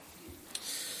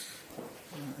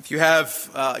If you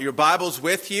have your Bibles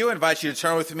with you, I invite you to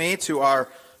turn with me to our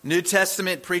New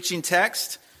Testament preaching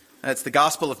text. That's the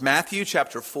Gospel of Matthew,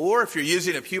 chapter 4. If you're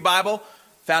using a pew Bible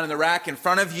found in the rack in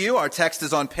front of you, our text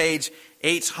is on page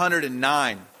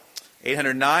 809.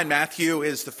 809, Matthew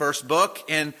is the first book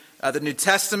in the New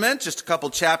Testament, just a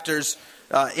couple chapters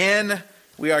in.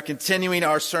 We are continuing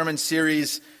our sermon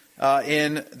series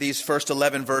in these first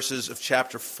 11 verses of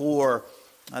chapter 4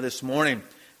 this morning.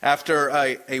 After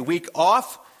a week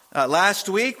off, last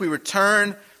week, we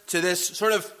returned to this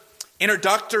sort of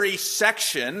introductory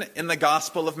section in the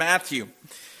Gospel of Matthew.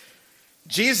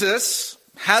 Jesus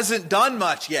hasn't done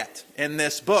much yet in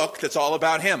this book that's all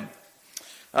about him.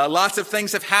 Lots of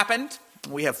things have happened.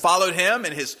 We have followed him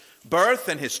in his birth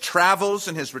and his travels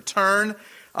and his return,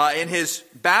 in his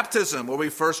baptism, where we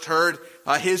first heard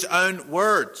his own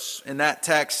words in that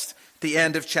text at the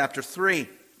end of chapter 3.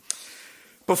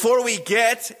 Before we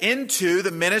get into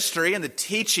the ministry and the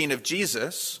teaching of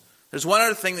Jesus, there's one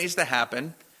other thing that needs to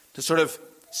happen to sort of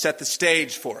set the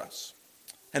stage for us.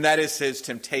 And that is his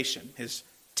temptation, his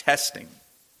testing.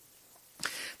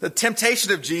 The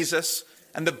temptation of Jesus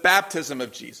and the baptism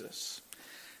of Jesus,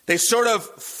 they sort of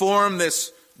form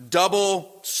this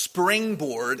double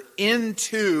springboard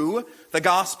into the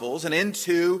Gospels and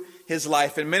into his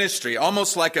life and ministry,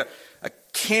 almost like a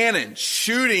cannon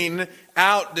shooting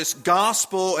out this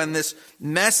gospel and this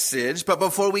message. But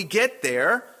before we get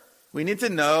there, we need to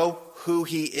know who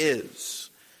he is.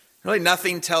 Really,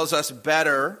 nothing tells us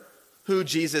better who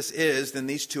Jesus is than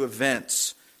these two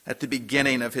events at the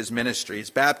beginning of his ministry, his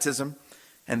baptism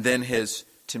and then his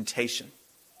temptation.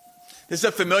 This is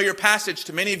a familiar passage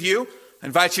to many of you. I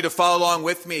invite you to follow along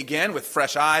with me again with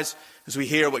fresh eyes as we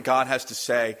hear what God has to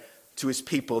say to his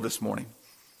people this morning.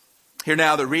 Hear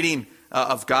now the reading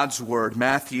of God's word,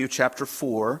 Matthew chapter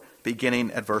 4,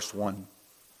 beginning at verse 1.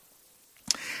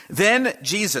 Then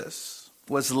Jesus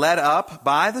was led up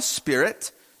by the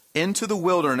Spirit into the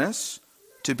wilderness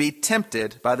to be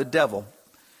tempted by the devil.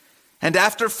 And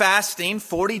after fasting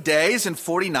 40 days and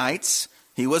 40 nights,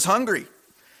 he was hungry.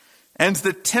 And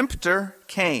the tempter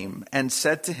came and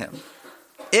said to him,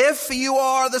 "If you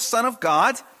are the Son of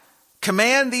God,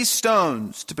 command these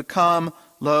stones to become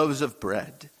loaves of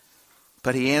bread."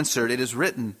 But he answered, "It is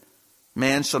written,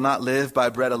 man shall not live by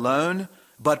bread alone,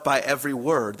 but by every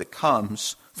word that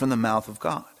comes from the mouth of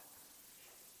God."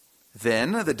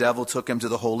 Then the devil took him to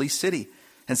the holy city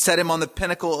and set him on the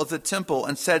pinnacle of the temple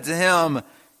and said to him,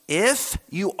 "If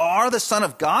you are the Son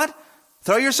of God,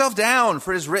 throw yourself down,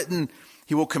 for it is written,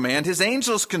 he will command his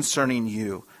angels concerning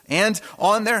you, and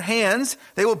on their hands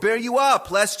they will bear you up,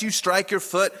 lest you strike your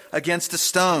foot against a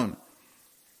stone."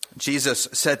 Jesus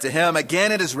said to him,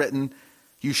 "Again it is written,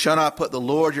 you shall not put the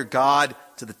Lord your God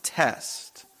to the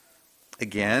test."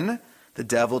 Again, the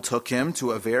devil took him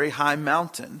to a very high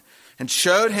mountain and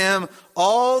showed him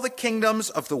all the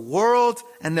kingdoms of the world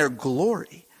and their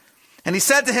glory. And he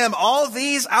said to him, "All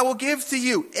these I will give to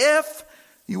you if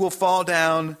you will fall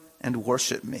down and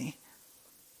worship me."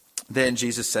 Then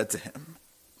Jesus said to him,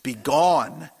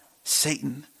 "Begone,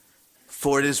 Satan,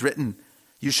 for it is written,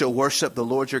 you shall worship the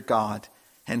Lord your God,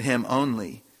 and him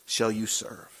only shall you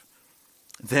serve."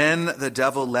 Then the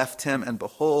devil left him, and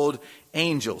behold,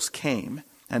 angels came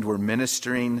and were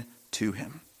ministering to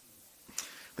him.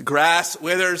 The grass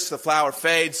withers, the flower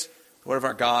fades. The word of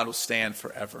our God will stand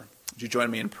forever. Would you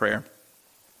join me in prayer?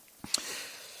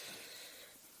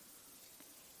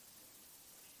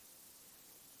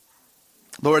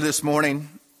 Lord, this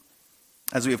morning,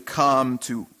 as we have come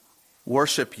to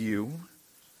worship you,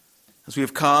 as we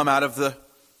have come out of the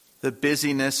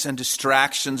busyness and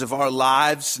distractions of our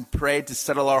lives and prayed to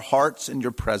settle our hearts in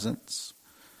your presence,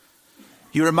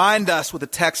 you remind us with a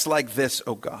text like this,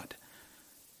 O God,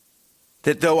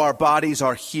 that though our bodies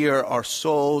are here, our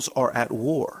souls are at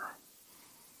war.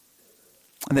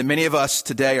 And that many of us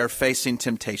today are facing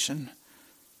temptation.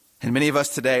 And many of us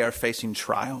today are facing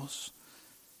trials.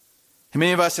 And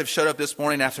many of us have showed up this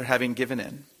morning after having given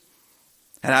in.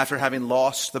 And after having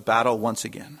lost the battle once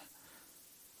again.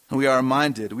 And we are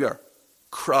reminded, we are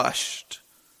crushed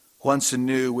once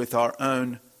anew with our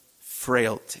own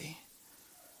frailty.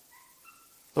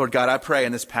 Lord God, I pray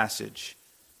in this passage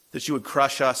that you would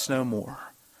crush us no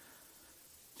more.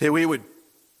 That we would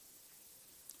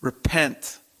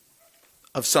repent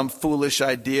of some foolish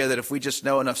idea that if we just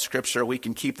know enough Scripture, we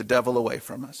can keep the devil away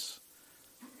from us.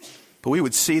 But we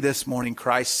would see this morning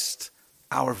Christ,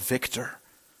 our victor,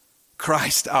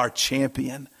 Christ, our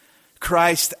champion,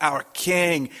 Christ, our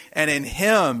King, and in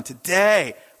him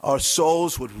today our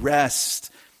souls would rest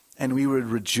and we would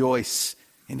rejoice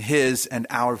in his and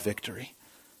our victory.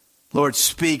 Lord,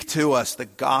 speak to us the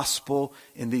gospel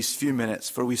in these few minutes,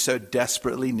 for we so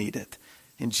desperately need it.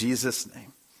 In Jesus'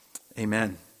 name,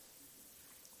 amen.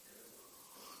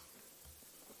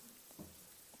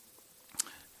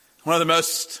 One of the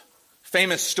most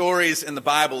famous stories in the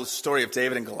Bible is the story of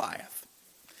David and Goliath.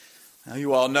 Now,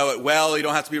 you all know it well. You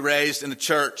don't have to be raised in the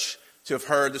church to have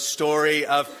heard the story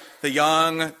of the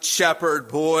young shepherd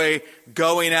boy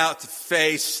going out to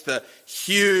face the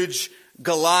huge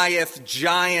Goliath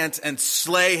giant and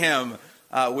slay him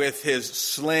with his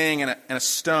sling and a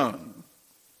stone.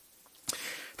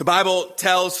 The Bible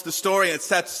tells the story and it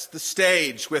sets the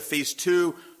stage with these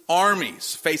two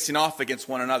armies facing off against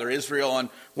one another. Israel on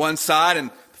one side and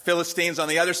the Philistines on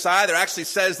the other side. There actually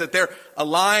says that they're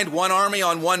aligned, one army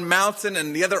on one mountain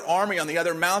and the other army on the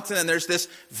other mountain. And there's this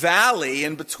valley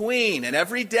in between. And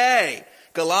every day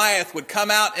Goliath would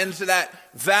come out into that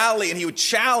valley and he would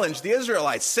challenge the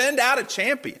Israelites. Send out a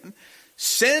champion.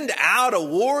 Send out a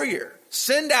warrior.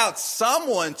 Send out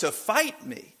someone to fight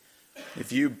me.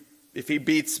 If he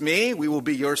beats me, we will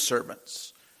be your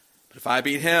servants. But if I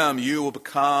beat him, you will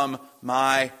become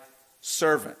my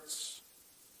servants.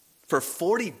 For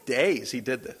 40 days he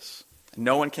did this. And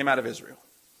no one came out of Israel.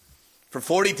 For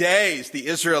 40 days, the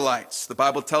Israelites, the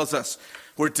Bible tells us,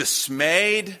 were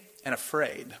dismayed and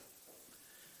afraid.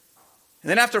 And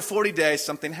then after 40 days,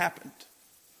 something happened.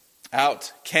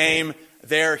 Out came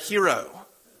their hero.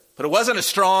 But it wasn't a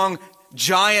strong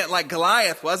giant like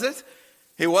Goliath, was it?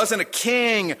 It wasn't a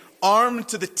king armed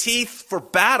to the teeth for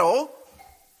battle.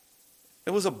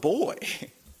 It was a boy,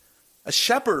 a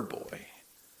shepherd boy,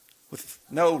 with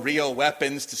no real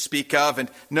weapons to speak of and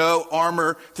no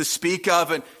armor to speak of.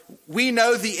 And we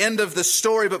know the end of the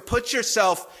story, but put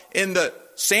yourself in the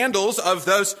sandals of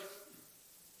those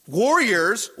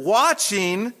warriors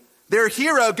watching their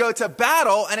hero go to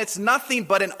battle, and it's nothing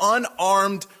but an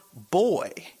unarmed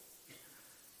boy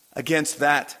against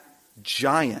that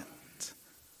giant.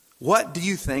 What do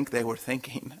you think they were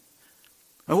thinking?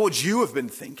 And what would you have been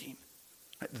thinking?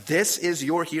 This is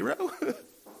your hero?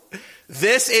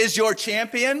 This is your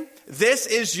champion? This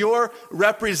is your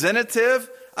representative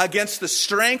against the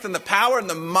strength and the power and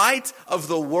the might of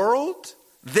the world?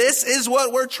 This is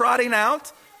what we're trotting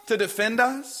out to defend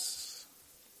us?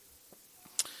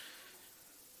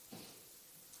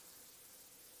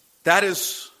 That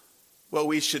is what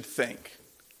we should think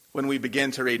when we begin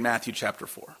to read Matthew chapter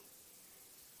 4.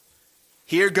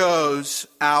 Here goes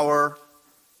our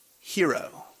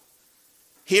hero.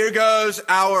 Here goes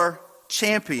our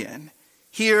champion.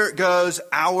 Here goes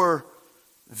our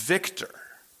victor.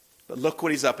 But look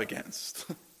what he's up against.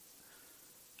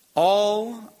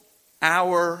 All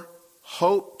our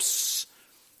hopes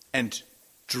and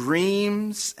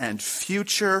dreams and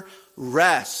future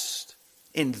rest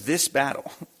in this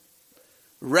battle.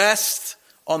 Rest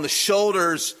on the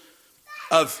shoulders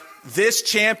of this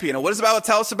champion. And what does the Bible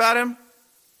tell us about him?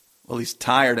 Well, he's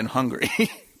tired and hungry.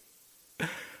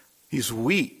 He's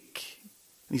weak.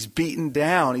 He's beaten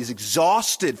down. He's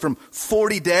exhausted from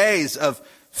 40 days of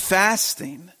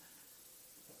fasting.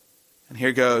 And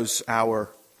here goes our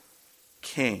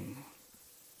king.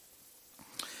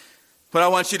 What I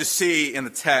want you to see in the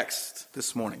text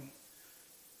this morning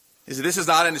is that this is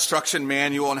not an instruction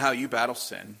manual on how you battle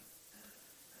sin.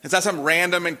 It's not some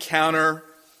random encounter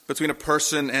between a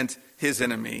person and his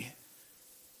enemy.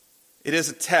 It is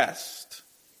a test,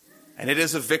 and it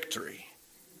is a victory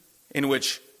in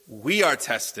which we are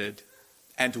tested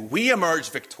and we emerge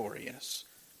victorious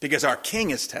because our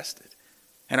king is tested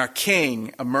and our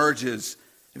king emerges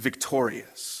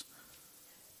victorious.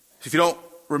 If you don't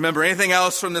remember anything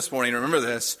else from this morning, remember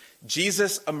this: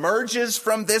 Jesus emerges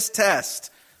from this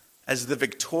test as the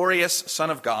victorious Son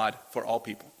of God for all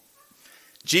people.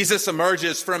 Jesus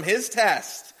emerges from his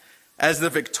test as the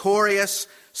victorious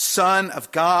Son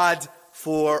of God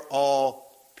for all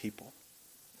people.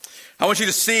 I want you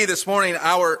to see this morning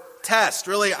our test,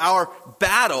 really our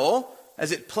battle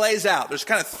as it plays out. There's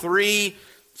kind of three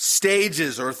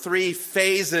stages or three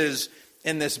phases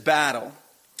in this battle.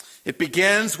 It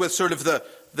begins with sort of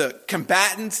the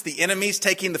combatants, the enemies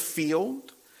taking the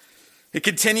field. It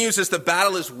continues as the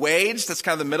battle is waged. That's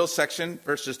kind of the middle section,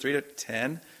 verses 3 to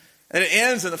 10. And it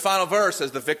ends in the final verse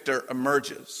as the victor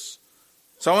emerges.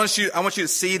 So I want you to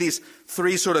see these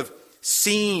three sort of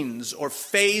scenes or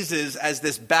phases as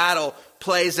this battle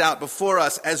plays out before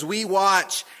us as we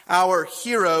watch our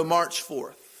hero march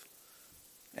forth.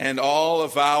 And all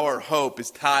of our hope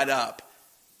is tied up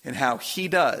in how he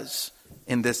does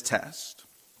in this test.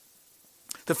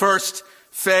 The first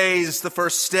phase, the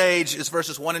first stage is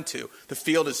verses 1 and 2. The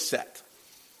field is set.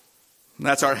 And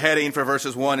that's our heading for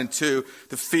verses 1 and 2.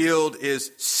 The field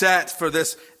is set for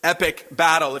this epic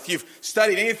battle. If you've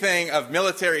studied anything of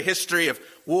military history, of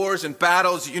wars and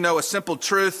battles, you know a simple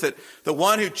truth that the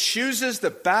one who chooses the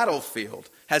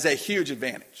battlefield has a huge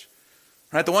advantage.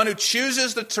 Right? The one who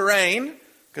chooses the terrain,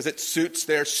 because it suits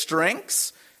their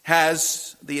strengths,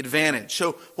 has the advantage.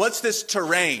 So what's this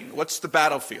terrain? What's the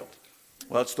battlefield?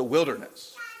 Well, it's the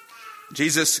wilderness.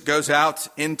 Jesus goes out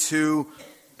into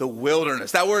the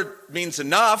wilderness. That word means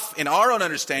enough in our own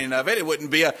understanding of it. It wouldn't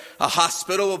be a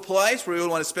hospitable place where we would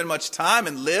want to spend much time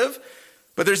and live.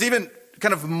 But there's even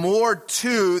kind of more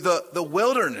to the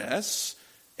wilderness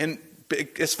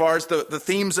as far as the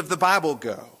themes of the Bible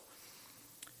go.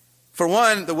 For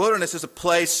one, the wilderness is a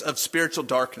place of spiritual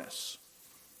darkness.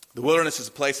 The wilderness is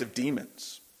a place of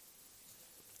demons.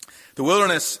 The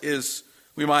wilderness is,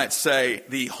 we might say,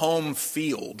 the home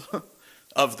field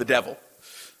of the devil.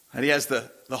 And he has the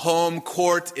home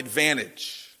court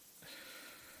advantage.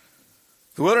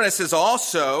 The wilderness is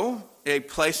also a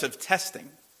place of testing.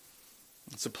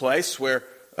 It's a place where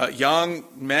young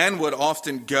men would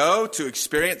often go to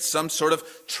experience some sort of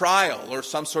trial or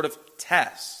some sort of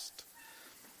test.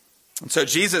 And so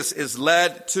Jesus is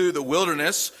led to the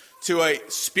wilderness, to a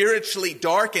spiritually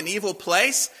dark and evil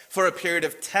place for a period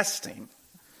of testing.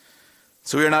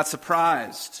 So we are not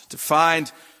surprised to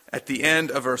find at the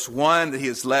end of verse 1 that he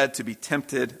is led to be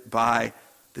tempted by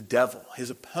the devil. His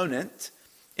opponent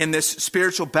in this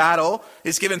spiritual battle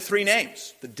is given 3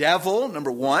 names. The devil,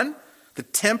 number 1. The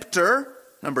tempter,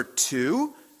 number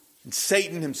 2. And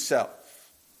Satan himself.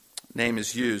 Name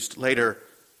is used later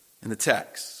in the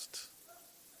text.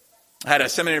 I had a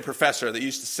seminary professor that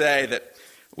used to say that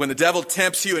when the devil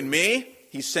tempts you and me,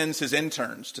 he sends his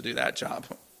interns to do that job.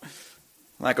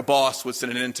 Like a boss would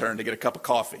send an intern to get a cup of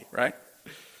coffee, right?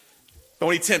 But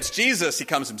when he tempts Jesus, he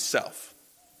comes himself.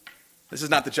 This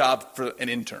is not the job for an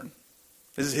intern.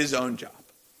 This is his own job.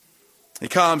 He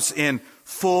comes in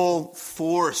full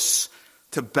force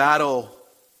to battle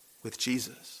with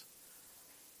Jesus.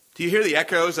 Do you hear the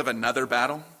echoes of another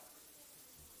battle?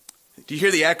 Do you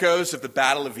hear the echoes of the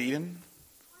Battle of Eden?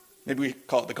 Maybe we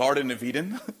call it the Garden of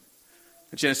Eden.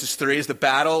 Genesis 3 is the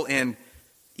battle in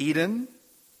Eden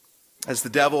as the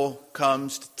devil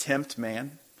comes to tempt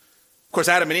man. Of course,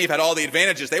 Adam and Eve had all the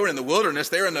advantages. They were in the wilderness.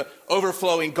 They were in the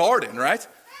overflowing garden, right?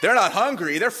 They're not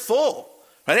hungry. They're full.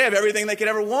 Right? They have everything they could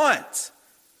ever want.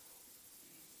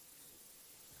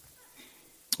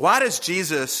 Why does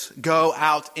Jesus go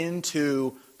out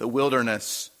into the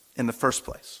wilderness in the first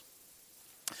place?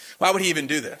 Why would he even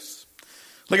do this?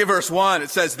 Look at verse 1. It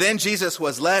says, then Jesus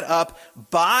was led up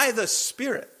by the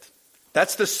Spirit.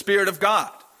 That's the Spirit of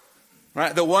God.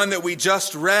 Right? The one that we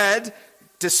just read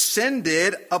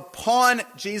descended upon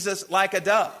Jesus like a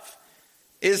dove,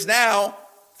 is now,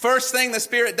 first thing the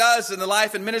Spirit does in the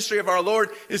life and ministry of our Lord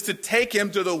is to take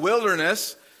him to the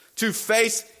wilderness to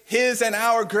face his and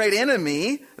our great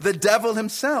enemy, the devil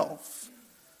himself.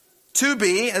 To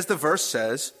be, as the verse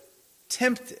says,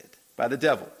 tempted by the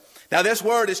devil. Now this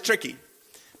word is tricky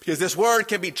because this word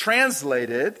can be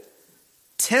translated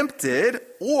tempted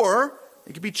or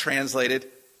it can be translated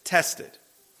tested.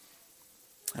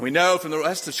 And we know from the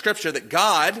rest of Scripture that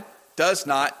God does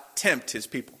not tempt his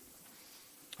people.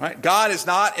 Right? God is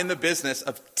not in the business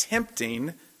of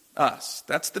tempting us.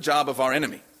 That's the job of our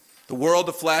enemy. The world,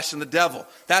 the flesh, and the devil.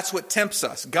 That's what tempts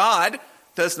us. God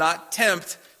does not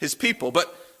tempt his people.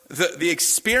 But the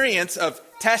experience of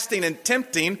testing and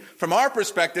tempting, from our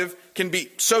perspective, can be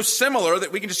so similar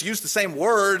that we can just use the same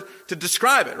word to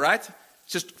describe it, right?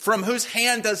 It's just from whose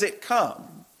hand does it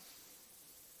come?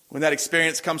 When that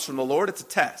experience comes from the Lord, it's a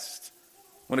test.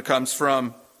 When it comes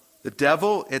from the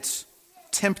devil, it's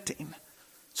tempting.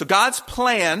 So God's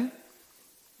plan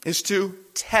is to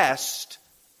test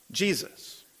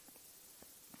Jesus.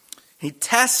 He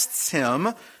tests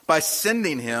him by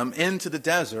sending him into the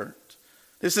desert.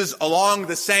 This is along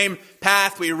the same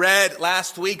path we read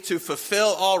last week to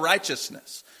fulfill all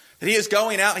righteousness. That he is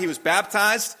going out, he was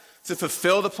baptized to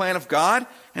fulfill the plan of God,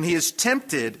 and he is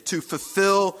tempted to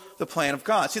fulfill the plan of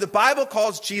God. See, the Bible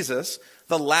calls Jesus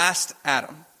the last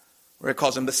Adam, or it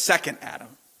calls him the second Adam.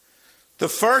 The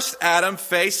first Adam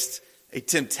faced a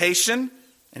temptation,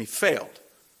 and he failed.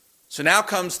 So now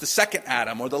comes the second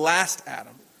Adam, or the last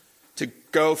Adam, to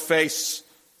go face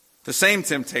the same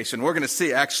temptation. We're going to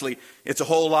see, actually, it's a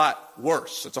whole lot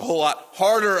worse. It's a whole lot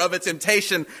harder of a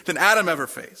temptation than Adam ever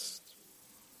faced.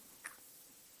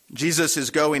 Jesus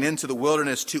is going into the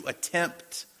wilderness to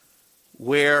attempt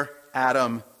where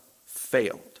Adam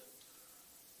failed.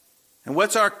 And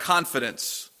what's our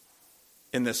confidence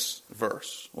in this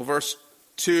verse? Well, verse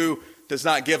 2 does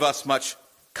not give us much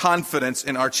confidence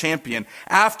in our champion.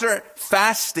 After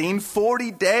fasting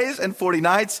 40 days and 40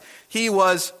 nights, he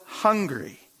was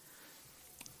hungry.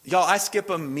 Y'all, I skip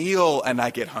a meal and I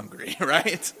get hungry,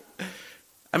 right?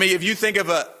 I mean, if you think of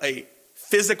a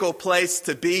physical place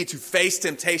to be, to face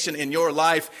temptation in your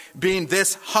life, being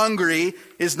this hungry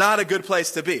is not a good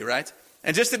place to be, right?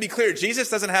 And just to be clear, Jesus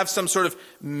doesn't have some sort of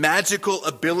magical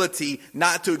ability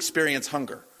not to experience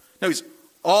hunger. No, he's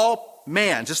all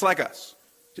man, just like us.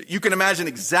 You can imagine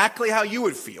exactly how you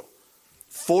would feel.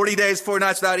 40 days, 40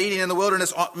 nights without eating in the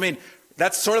wilderness. I mean,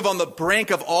 that's sort of on the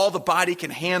brink of all the body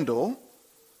can handle.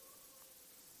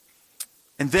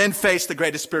 And then face the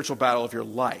greatest spiritual battle of your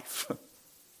life.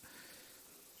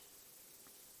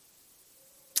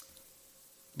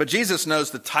 But Jesus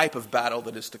knows the type of battle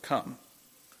that is to come.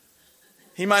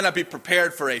 He might not be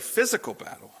prepared for a physical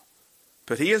battle,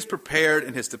 but he is prepared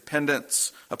in his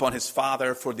dependence upon his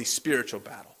Father for the spiritual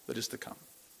battle that is to come.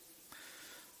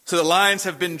 So the lines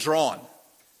have been drawn.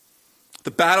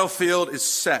 The battlefield is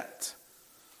set.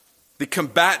 The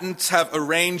combatants have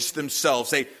arranged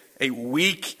themselves. A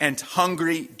weak and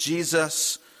hungry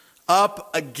Jesus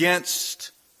up against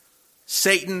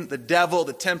Satan, the devil,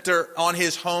 the tempter, on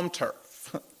his home turf.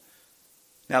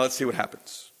 Now let's see what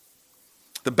happens.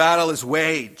 The battle is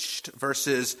waged,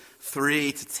 verses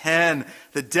 3 to 10.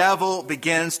 The devil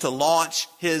begins to launch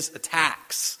his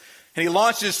attacks. And he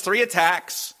launches 3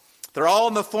 attacks. They're all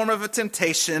in the form of a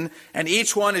temptation, and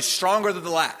each one is stronger than the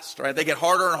last, right? They get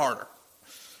harder and harder.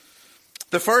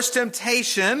 The first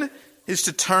temptation is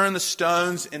to turn the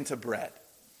stones into bread.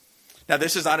 Now,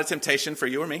 this is not a temptation for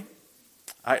you or me.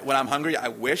 When I'm hungry, I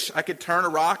wish I could turn a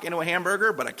rock into a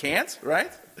hamburger, but I can't,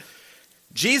 right?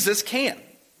 Jesus can.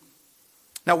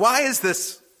 Now, why is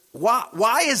this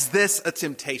a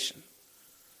temptation?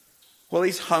 Well,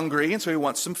 he's hungry, and so he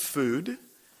wants some food.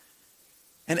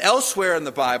 And elsewhere in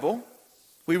the Bible,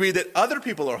 we read that other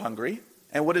people are hungry,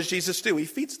 and what does Jesus do? He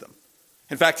feeds them.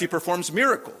 In fact, he performs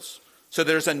miracles. So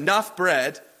there's enough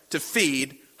bread to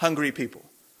feed hungry people.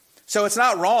 So it's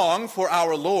not wrong for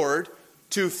our Lord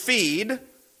to feed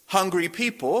hungry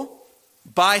people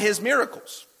by his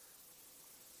miracles.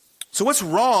 So what's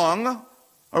wrong,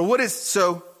 or what is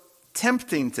so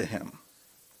tempting to him?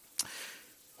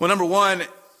 Well, number one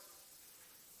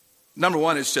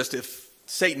is just if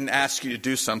Satan asks you to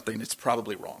do something, it's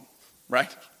probably wrong,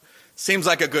 right? Seems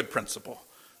like a good principle,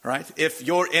 right? If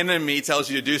your enemy tells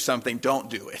you to do something, don't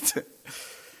do it.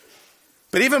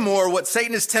 But even more, what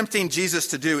Satan is tempting Jesus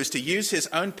to do is to use his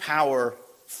own power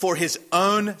for his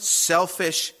own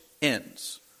selfish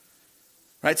ends,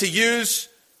 right? To use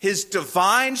his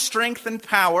divine strength and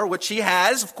power, which he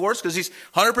has, of course, because he's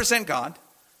 100% God,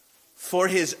 for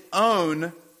his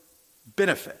own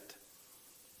benefit.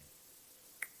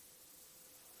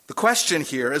 The question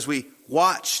here, as we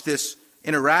watch this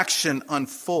interaction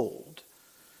unfold,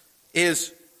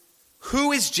 is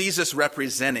who is Jesus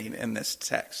representing in this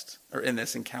text or in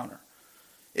this encounter?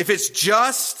 If it's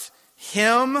just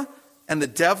him and the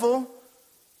devil,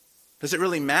 does it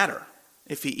really matter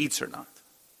if he eats or not?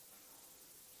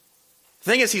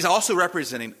 The thing is, he's also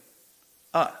representing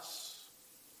us.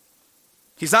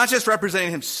 He's not just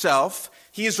representing himself,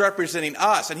 he is representing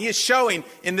us. And he is showing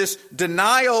in this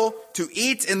denial to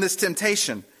eat in this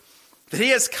temptation that he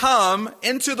has come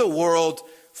into the world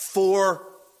for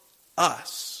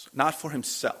us, not for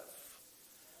himself.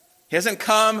 He hasn't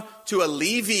come to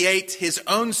alleviate his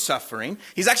own suffering.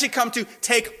 He's actually come to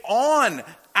take on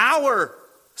our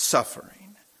suffering.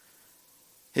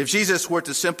 If Jesus were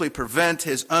to simply prevent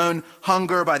his own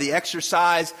hunger by the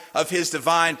exercise of his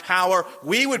divine power,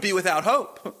 we would be without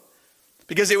hope.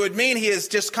 Because it would mean he has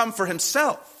just come for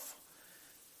himself.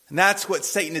 And that's what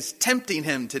Satan is tempting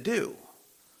him to do.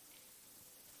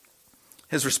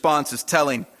 His response is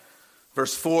telling.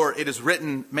 Verse 4, it is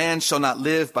written, man shall not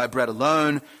live by bread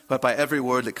alone, but by every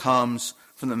word that comes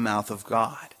from the mouth of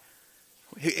God.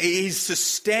 He's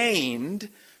sustained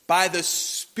by the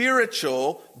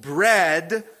spiritual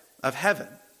bread of heaven.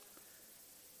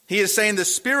 He is saying the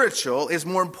spiritual is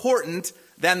more important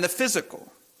than the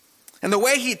physical. And the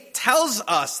way he tells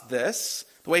us this,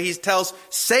 the way he tells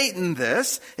Satan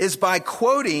this, is by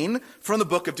quoting from the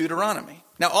book of Deuteronomy.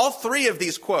 Now, all 3 of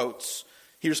these quotes,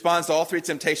 he responds to all 3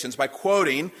 temptations by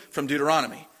quoting from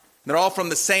Deuteronomy. And they're all from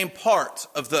the same part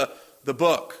of the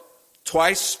book.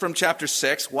 Twice from chapter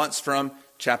 6, once from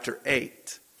chapter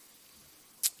 8.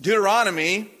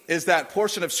 Deuteronomy is that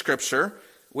portion of Scripture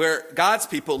where God's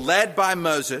people, led by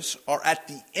Moses, are at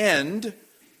the end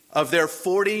of their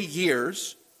 40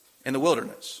 years in the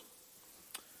wilderness.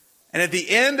 And at the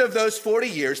end of those 40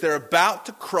 years, they're about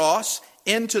to cross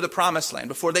into the promised land.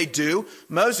 Before they do,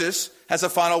 Moses has a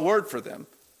final word for them.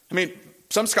 I mean,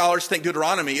 some scholars think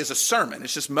Deuteronomy is a sermon.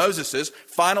 It's just Moses'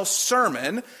 final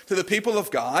sermon to the people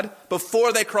of God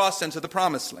before they cross into the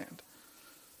promised land.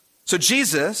 So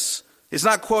Jesus is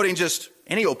not quoting just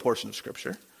any old portion of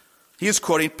Scripture. He is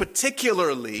quoting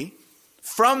particularly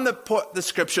from the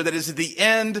Scripture that is at the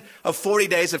end of 40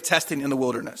 days of testing in the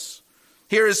wilderness.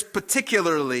 Here is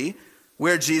particularly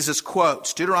where Jesus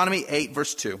quotes Deuteronomy 8,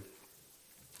 verse 2.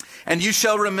 And you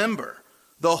shall remember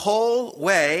the whole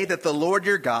way that the Lord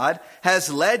your God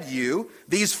has led you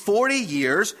these 40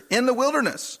 years in the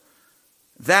wilderness,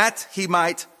 that he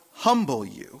might humble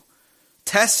you,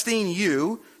 testing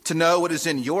you to know what is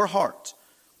in your heart,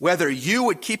 whether you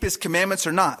would keep his commandments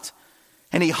or not.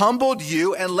 And he humbled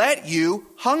you and let you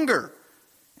hunger,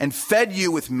 and fed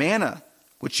you with manna,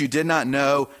 which you did not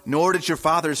know, nor did your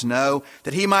fathers know,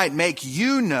 that he might make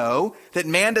you know that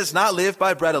man does not live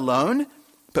by bread alone,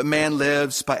 but man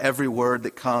lives by every word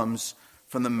that comes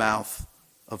from the mouth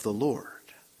of the Lord.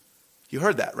 You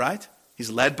heard that, right? He's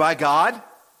led by God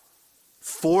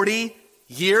 40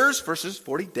 years versus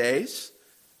 40 days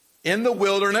in the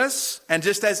wilderness. And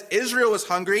just as Israel was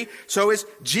hungry, so is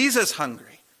Jesus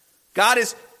hungry. God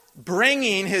is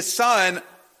bringing his son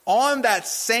on that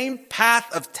same path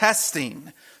of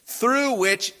testing through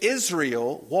which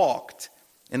Israel walked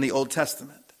in the Old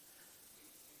Testament.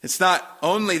 It's not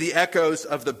only the echoes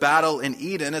of the battle in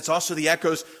Eden, it's also the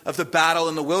echoes of the battle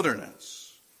in the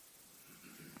wilderness.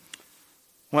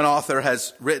 One author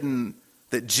has written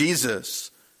that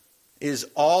Jesus is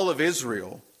all of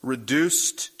Israel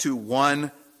reduced to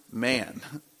one man.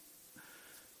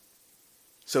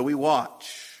 So we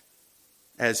watch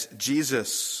as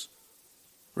Jesus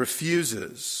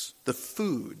refuses the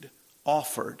food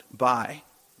offered by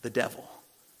the devil.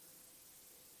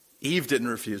 Eve didn't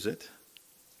refuse it.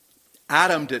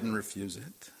 Adam didn't refuse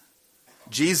it.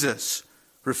 Jesus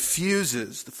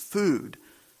refuses the food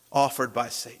offered by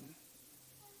Satan.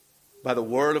 By the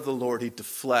word of the Lord, he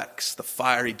deflects the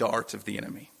fiery darts of the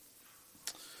enemy.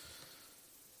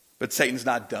 But Satan's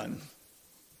not done.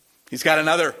 He's got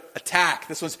another attack.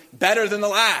 This one's better than the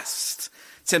last.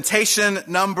 Temptation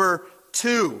number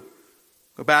 2.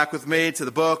 Go back with me to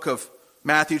the book of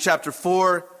Matthew chapter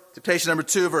 4. Temptation number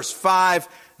 2, verse 5.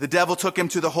 The devil took him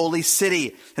to the holy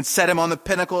city and set him on the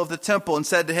pinnacle of the temple and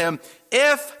said to him,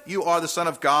 if you are the Son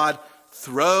of God,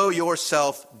 throw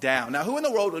yourself down. Now, who in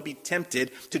the world would be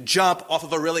tempted to jump off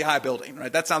of a really high building,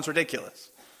 right? That sounds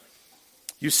ridiculous.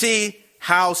 You see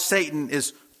how Satan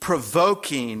is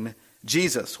provoking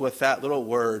Jesus with that little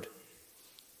word,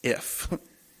 if.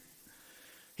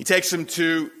 He takes him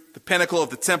to the pinnacle of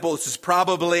the temple. This is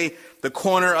probably the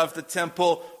corner of the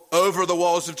temple over the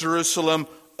walls of Jerusalem,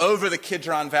 over the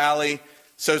Kidron Valley.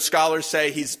 So scholars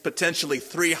say he's potentially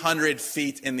 300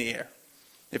 feet in the air.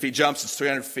 If he jumps, it's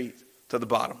 300 feet to the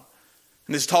bottom.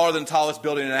 And this is taller than the tallest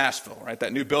building in Asheville, right?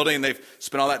 That new building they've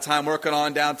spent all that time working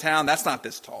on downtown, that's not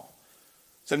this tall.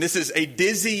 So this is a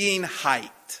dizzying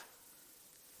height.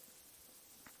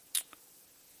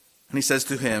 And he says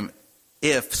to him,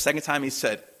 second time he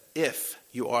said, if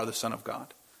you are the Son of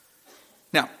God.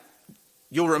 Now,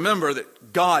 you'll remember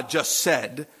that God just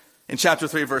said in chapter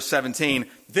 3, verse 17,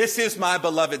 this is my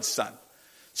beloved Son.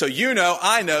 So you know,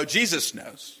 I know, Jesus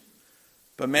knows.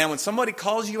 But man, when somebody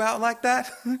calls you out like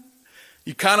that,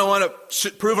 you kind of want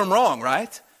to prove them wrong,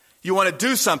 right? You want to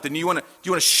do something. You want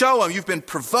to show them you've been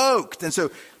provoked. And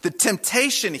so the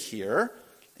temptation here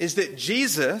is that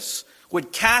Jesus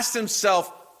would cast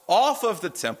himself off of the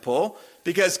temple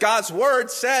because God's word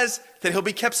says that he'll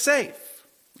be kept safe.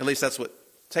 At least that's what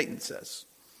Satan says.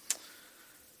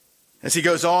 As he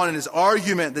goes on in his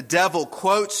argument, the devil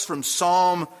quotes from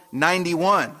Psalm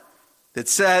 91 that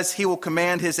says he will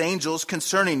command his angels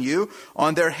concerning you.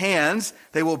 On their hands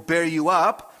they will bear you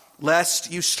up,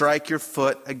 lest you strike your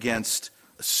foot against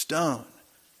a stone.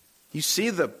 You see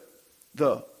the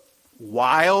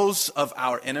wiles of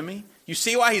our enemy? You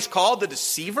see why he's called the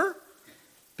deceiver?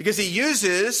 Because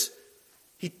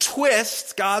he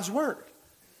twists God's word.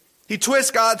 He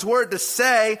twists God's word to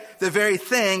say the very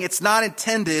thing it's not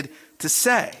intended to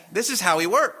say. This is how he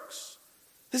works.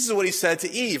 This is what he said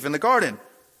to Eve in the garden.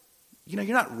 You know,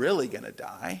 you're not really going to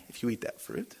die if you eat that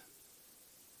fruit.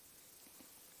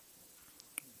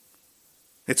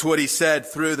 It's what he said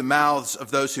through the mouths of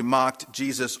those who mocked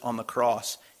Jesus on the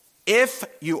cross. If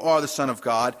you are the Son of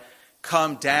God,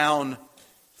 come down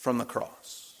from the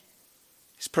cross.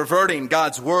 He's perverting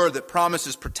God's word that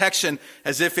promises protection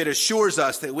as if it assures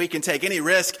us that we can take any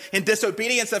risk in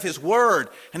disobedience of his word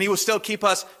and he will still keep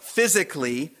us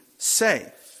physically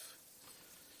safe.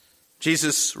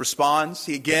 Jesus responds.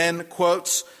 He again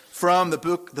quotes from the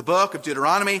book of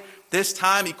Deuteronomy. This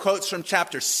time he quotes from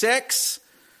chapter 6.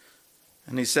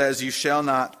 And he says, you shall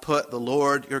not put the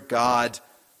Lord your God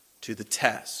to the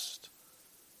test.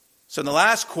 So in the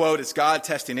last quote, it's God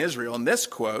testing Israel. In this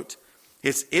quote,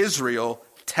 it's Israel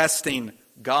testing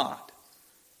God.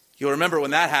 You'll remember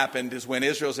when that happened is when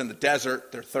Israel's in the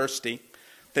desert, they're thirsty.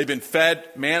 They've been fed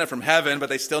manna from heaven, but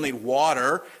they still need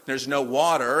water. There's no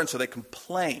water, and so they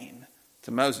complain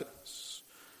to Moses.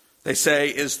 They say,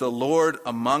 is the Lord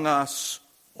among us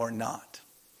or not?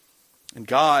 And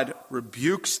God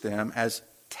rebukes them as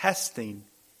testing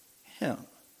him.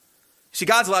 See,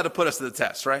 God's allowed to put us to the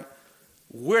test, right?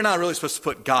 We're not really supposed to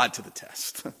put God to the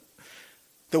test.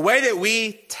 The way that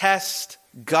we test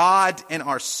God in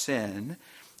our sin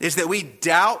is that we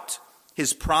doubt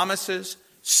his promises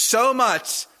so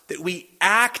much that we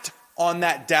act on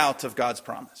that doubt of God's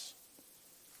promise.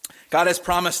 God has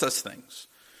promised us things.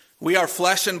 We are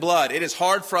flesh and blood. It is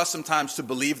hard for us sometimes to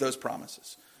believe those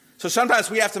promises. So sometimes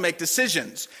we have to make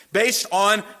decisions based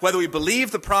on whether we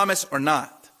believe the promise or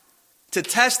not. To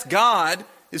test God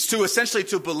is to essentially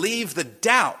to believe the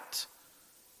doubt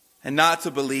and not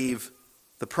to believe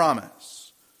the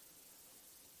promise.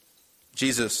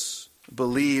 Jesus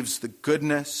believes the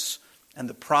goodness and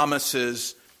the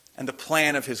promises and the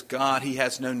plan of his God. He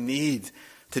has no need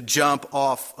to jump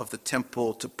off of the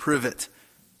temple to prove it,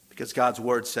 because God's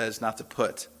word says not to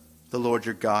put the Lord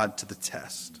your God to the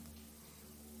test.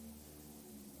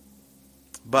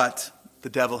 But the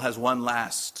devil has one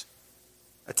last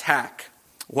attack,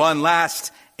 one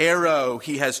last arrow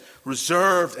he has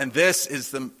reserved, and this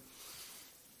is the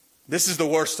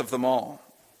worst of them all.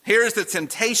 Here's the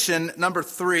temptation. Number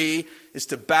 3 is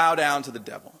to bow down to the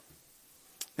devil.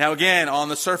 Now again, on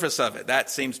the surface of it, that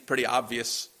seems pretty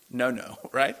obvious no,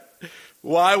 right?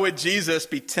 Why would Jesus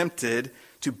be tempted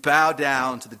to bow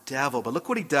down to the devil? But look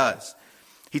what he does.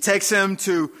 He takes him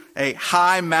to a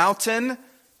high mountain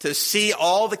to see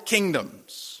all the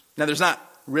kingdoms. Now there's not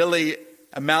really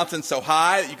a mountain so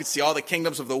high that you could see all the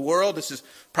kingdoms of the world. This is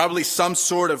probably some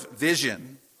sort of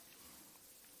vision.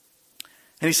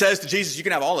 And he says to Jesus, you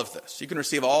can have all of this. You can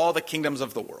receive all the kingdoms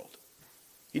of the world.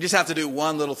 You just have to do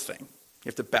one little thing. You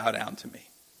have to bow down to me.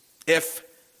 If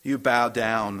you bow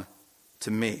down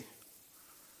to me.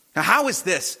 Now, how is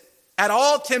this at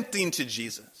all tempting to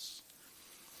Jesus?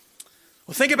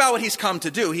 Well, think about what he's come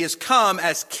to do. He has come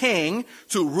as king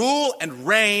to rule and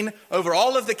reign over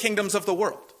all of the kingdoms of the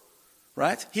world.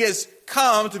 Right? He has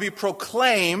come to be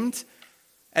proclaimed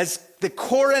as the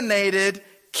coronated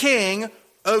king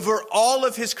over all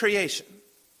of his creation.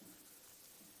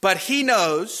 But he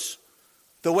knows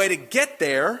the way to get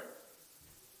there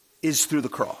is through the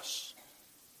cross.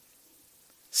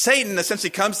 Satan essentially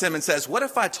comes to him and says, what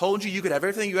if I told you could have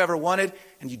everything you ever wanted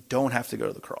and you don't have to go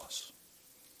to the cross?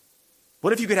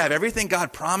 What if you could have everything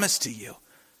God promised to you,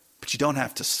 but you don't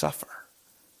have to suffer?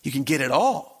 You can get it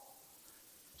all.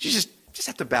 You just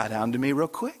have to bow down to me real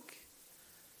quick.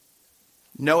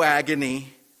 No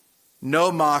agony,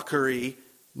 no mockery,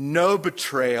 no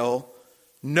betrayal,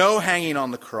 no hanging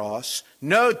on the cross,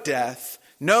 no death,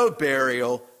 no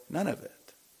burial, none of it.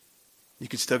 You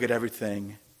can still get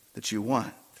everything that you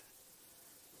want.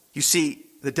 You see,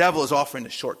 the devil is offering a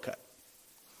shortcut.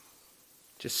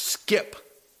 Just skip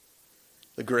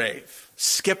the grave,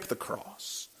 skip the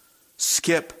cross,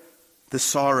 skip the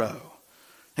sorrow.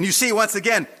 And you see, once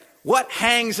again, what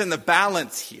hangs in the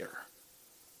balance here?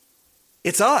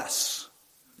 It's us.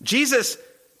 Jesus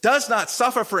does not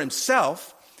suffer for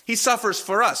himself. He suffers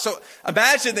for us. So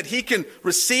imagine that he can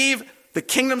receive the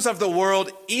kingdoms of the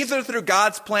world either through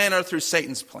God's plan or through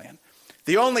Satan's plan.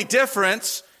 The only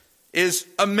difference is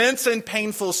immense and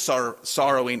painful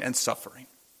sorrowing and suffering.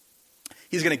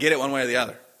 He's going to get it one way or the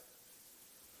other.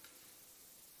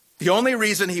 The only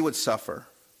reason he would suffer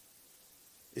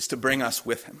is to bring us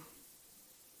with him.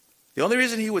 The only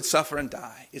reason he would suffer and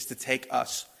die is to take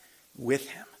us with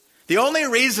him. The only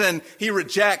reason he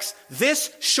rejects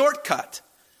this shortcut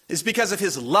is because of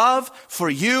his love for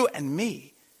you and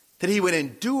me, that he would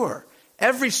endure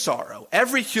every sorrow,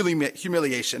 every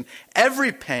humiliation,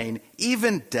 every pain,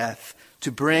 even death,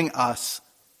 to bring us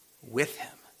with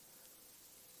him.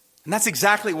 And that's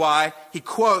exactly why he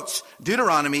quotes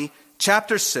Deuteronomy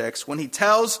chapter 6 when he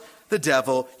tells the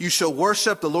devil, you shall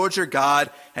worship the Lord your God,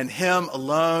 and him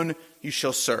alone you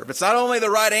shall serve. It's not only the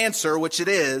right answer, which it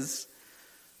is,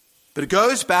 but it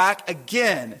goes back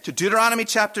again to Deuteronomy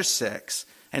chapter 6,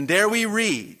 and there we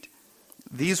read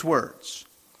these words.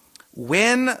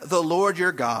 When the Lord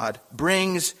your God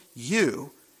brings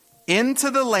you into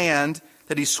the land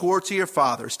that he swore to your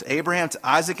fathers, to Abraham, to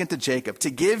Isaac, and to Jacob, to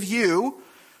give you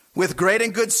with great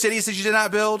and good cities that you did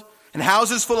not build, and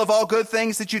houses full of all good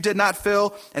things that you did not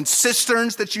fill, and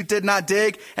cisterns that you did not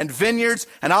dig, and vineyards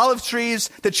and olive trees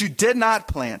that you did not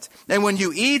plant. And when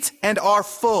you eat and are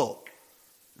full,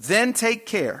 then take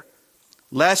care,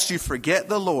 lest you forget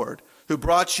the Lord, who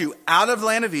brought you out of the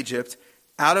land of Egypt,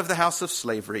 out of the house of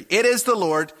slavery. It is the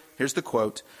Lord, here's the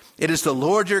quote, it is the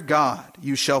Lord your God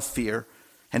you shall fear,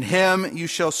 and him you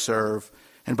shall serve,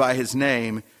 and by his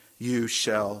name you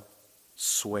shall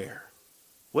swear.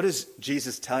 What is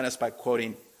Jesus telling us by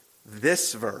quoting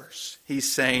this verse? He's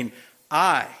saying,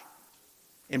 I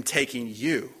am taking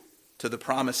you to the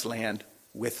promised land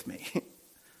with me.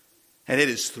 And it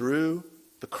is through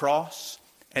the cross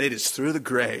and it is through the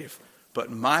grave,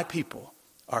 but my people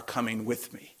are coming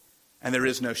with me, and there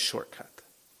is no shortcut.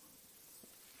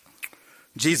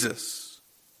 Jesus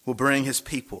will bring his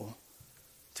people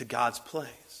to God's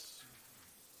place.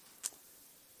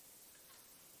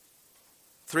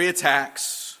 3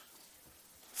 attacks,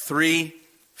 3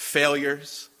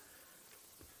 failures.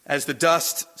 As the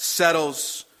dust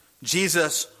settles,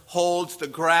 Jesus holds the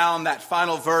ground. That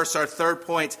final verse, our third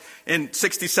point, in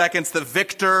 60 seconds, the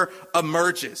victor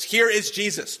emerges. Here is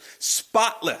Jesus,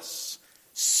 spotless,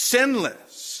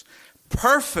 sinless,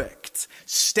 perfect,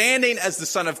 standing as the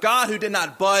Son of God who did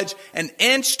not budge an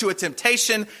inch to a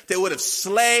temptation that would have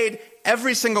slayed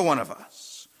every single one of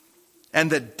us. And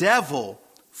the devil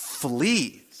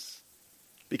flees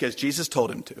because Jesus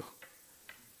told him to.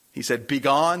 He said,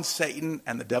 "Begone, Satan,"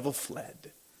 and the devil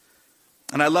fled.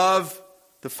 And I love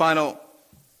the final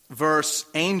verse.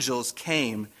 Angels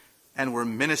came and were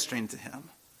ministering to him.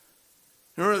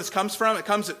 You know where this comes from? It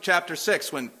comes at chapter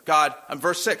 6 when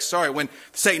verse 6, when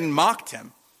Satan mocked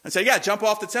him and said, yeah, jump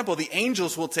off the temple. The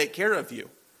angels will take care of you.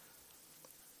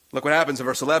 Look what happens in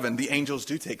verse 11. The angels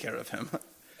do take care of him.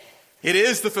 It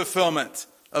is the fulfillment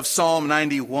of Psalm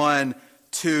 91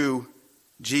 to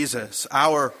Jesus.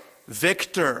 Our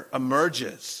victor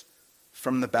emerges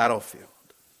from the battlefield.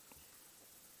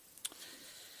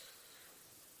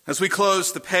 As we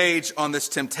close the page on this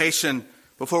temptation,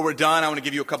 before we're done, I want to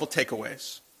give you a couple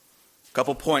takeaways, a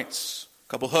couple points,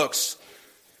 a couple hooks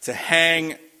to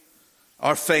hang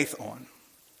our faith on.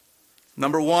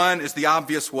 Number 1 is the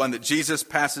obvious one, that Jesus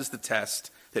passes the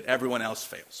test that everyone else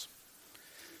fails.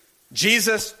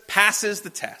 Jesus passes the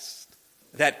test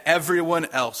that everyone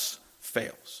else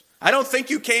fails. I don't think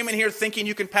you came in here thinking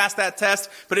you can pass that test,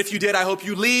 but if you did, I hope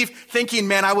you leave thinking,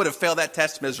 man, I would have failed that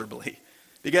test miserably.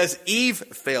 Because Eve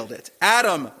failed it.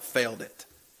 Adam failed it.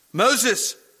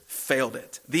 Moses failed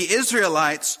it. The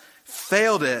Israelites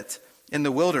failed it in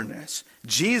the wilderness.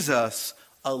 Jesus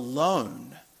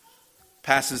alone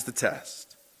passes the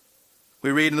test.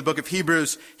 We read in the book of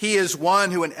Hebrews, he is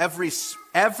one who in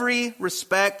every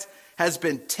respect has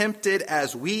been tempted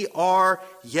as we are,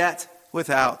 yet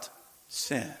without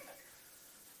sin.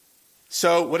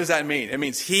 So what does that mean? It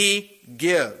means he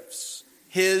gives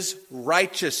his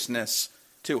righteousness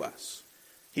to us.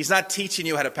 He's not teaching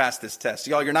you how to pass this test.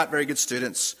 Y'all, you're not very good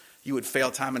students. You would fail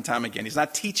time and time again. He's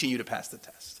not teaching you to pass the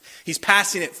test. He's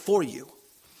passing it for you.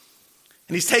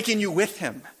 And he's taking you with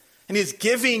him. And he's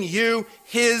giving you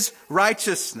his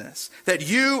righteousness, that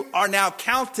you are now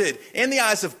counted in the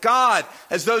eyes of God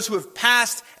as those who have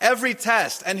passed every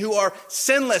test and who are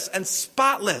sinless and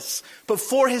spotless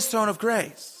before his throne of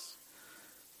grace.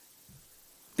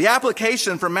 The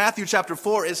application from Matthew chapter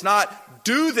 4 is not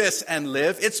do this and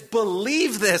live, it's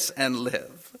believe this and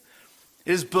live.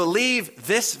 It is believe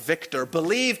this victor,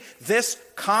 believe this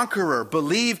conqueror,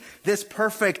 believe this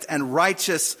perfect and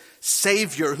righteous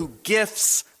Savior who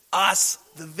gifts us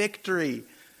the victory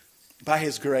by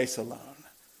his grace alone.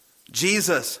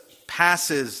 Jesus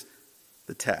passes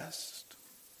the test.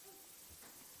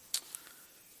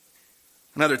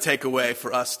 Another takeaway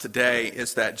for us today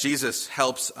is that Jesus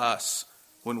helps us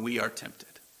when we are tempted.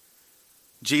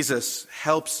 Jesus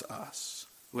helps us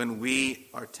when we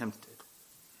are tempted.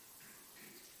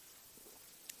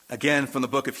 Again, from the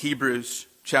book of Hebrews,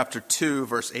 chapter 2,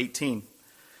 verse 18.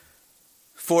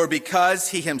 For because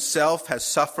he himself has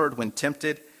suffered when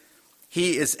tempted,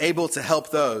 he is able to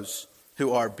help those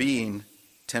who are being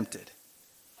tempted.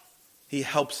 He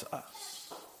helps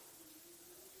us.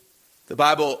 The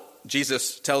Bible,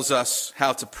 Jesus tells us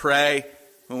how to pray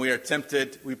when we are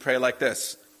tempted. We pray like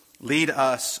this: lead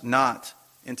us not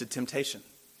into temptation.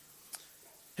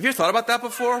 Have you ever thought about that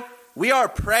before? We are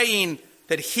praying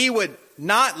that he would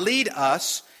not lead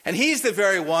us, and he's the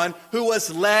very one who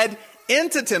was led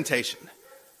into temptation.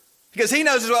 Because he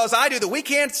knows as well as I do that we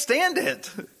can't stand it.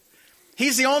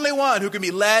 He's the only one who can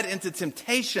be led into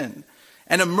temptation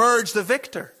and emerge the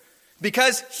victor.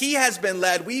 Because he has been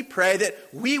led, we pray that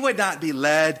we would not be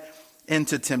led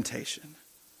into temptation.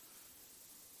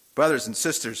 Brothers and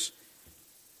sisters,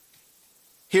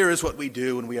 here is what we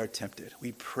do when we are tempted.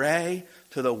 We pray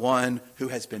to the one who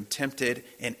has been tempted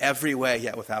in every way,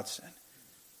 yet without sin.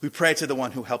 We pray to the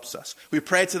one who helps us. We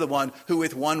pray to the one who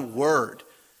with one word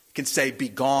can say,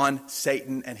 "Begone,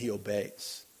 Satan," and he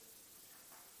obeys.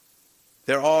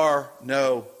 There are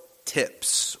no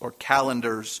tips or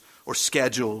calendars or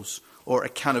schedules or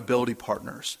accountability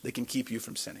partners that can keep you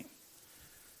from sinning.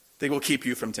 They will keep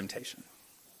you from temptation.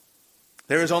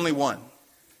 There is only one.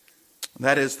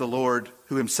 That is the Lord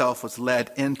who himself was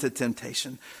led into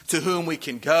temptation, to whom we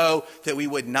can go that we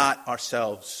would not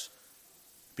ourselves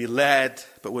be led,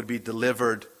 but would be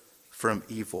delivered from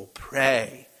evil.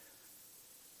 Pray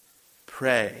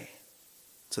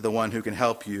to the one who can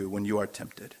help you when you are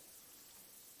tempted.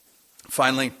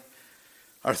 Finally,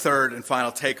 our third and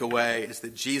final takeaway is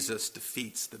that Jesus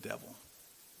defeats the devil.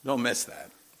 Don't miss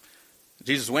that.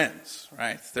 Jesus wins,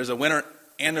 right? There's a winner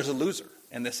and there's a loser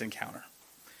in this encounter.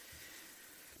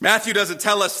 Matthew doesn't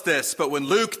tell us this, but when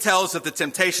Luke tells of the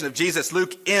temptation of Jesus,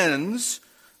 Luke ends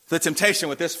the temptation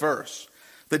with this verse.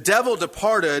 The devil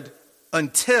departed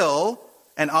until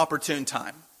an opportune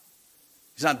time.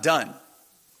 He's not done.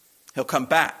 He'll come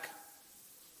back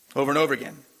over and over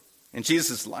again in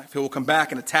Jesus' life. He will come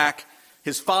back and attack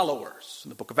his followers in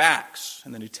the book of Acts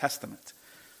and the New Testament.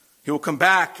 He will come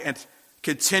back and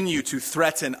continue to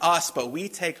threaten us, but we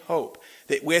take hope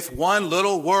that with one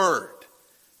little word,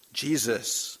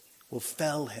 Jesus will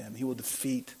fell him. He will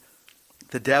defeat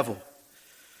the devil.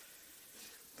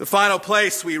 The final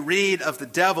place we read of the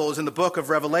devil is in the book of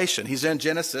Revelation. He's in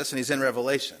Genesis and he's in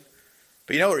Revelation.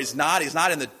 But you know where he's not? He's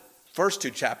not in the first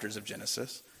 2 chapters of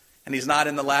Genesis, and he's not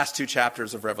in the last 2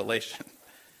 chapters of Revelation.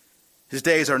 His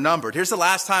days are numbered. Here's the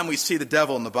last time we see the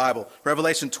devil in the Bible.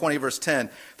 Revelation 20, verse 10.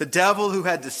 The devil who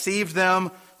had deceived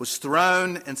them was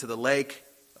thrown into the lake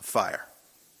of fire.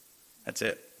 That's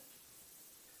it.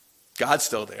 God's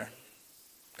still there.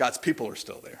 God's people are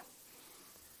still there.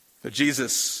 But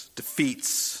Jesus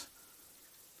defeats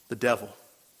the devil.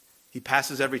 He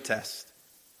passes every test.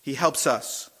 He helps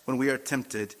us when we are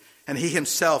tempted. And he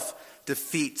himself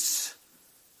defeats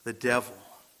the devil.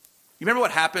 You remember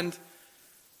what happened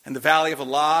in the Valley of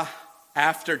Elah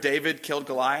after David killed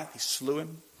Goliath? He slew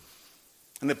him.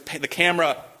 And the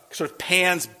camera sort of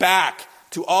pans back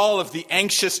to all of the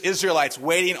anxious Israelites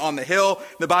waiting on the hill.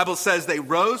 The Bible says they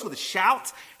rose with a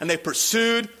shout and they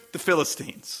pursued the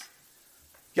Philistines.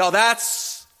 Y'all,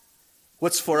 that's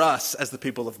what's for us as the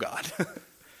people of God.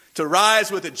 To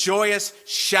rise with a joyous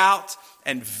shout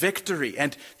and victory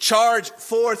and charge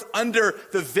forth under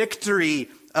the victory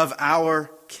of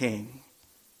our King.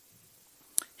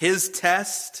 His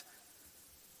test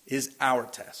is our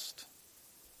test,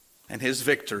 and his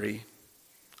victory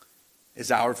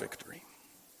is our victory.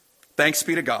 Thanks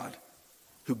be to God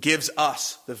who gives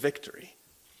us the victory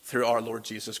through our Lord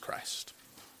Jesus Christ.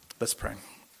 Let's pray.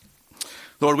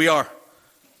 Lord, we are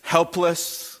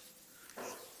helpless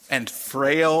and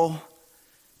frail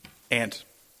and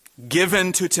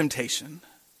given to temptation.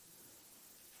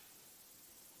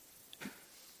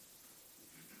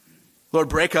 Lord,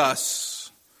 break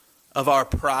us of our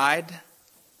pride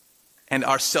and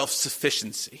our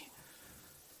self-sufficiency.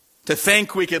 To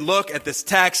think we could look at this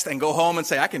text and go home and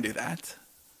say, I can do that.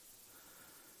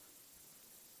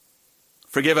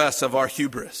 Forgive us of our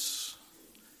hubris,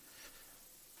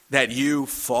 that you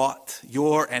fought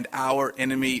your and our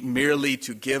enemy merely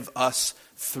to give us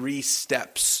 3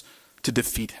 steps to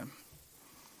defeat him.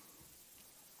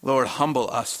 Lord, humble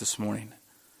us this morning.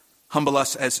 Humble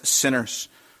us as sinners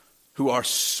who are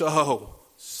so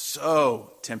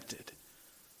tempted,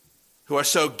 who are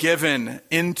so given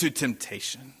into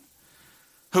temptation,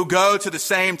 who go to the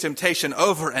same temptation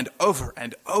over and over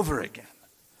and over again.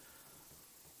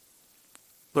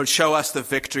 Lord, show us the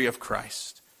victory of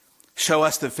Christ. Show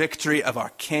us the victory of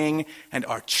our King and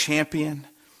our champion.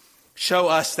 Show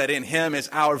us that in him is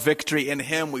our victory. In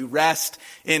him we rest.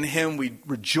 In him we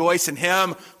rejoice. In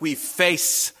him we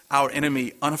face our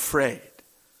enemy unafraid.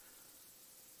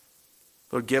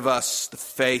 Lord, give us the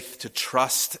faith to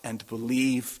trust and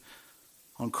believe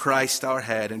on Christ our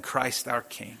head and Christ our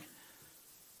King.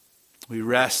 We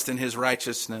rest in his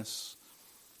righteousness.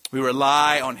 We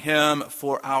rely on him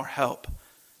for our help.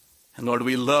 And Lord,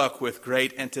 we look with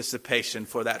great anticipation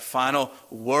for that final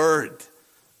word,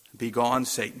 be gone,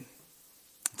 Satan,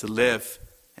 to live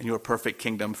in your perfect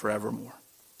kingdom forevermore.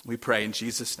 We pray in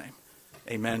Jesus' name.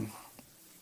 Amen.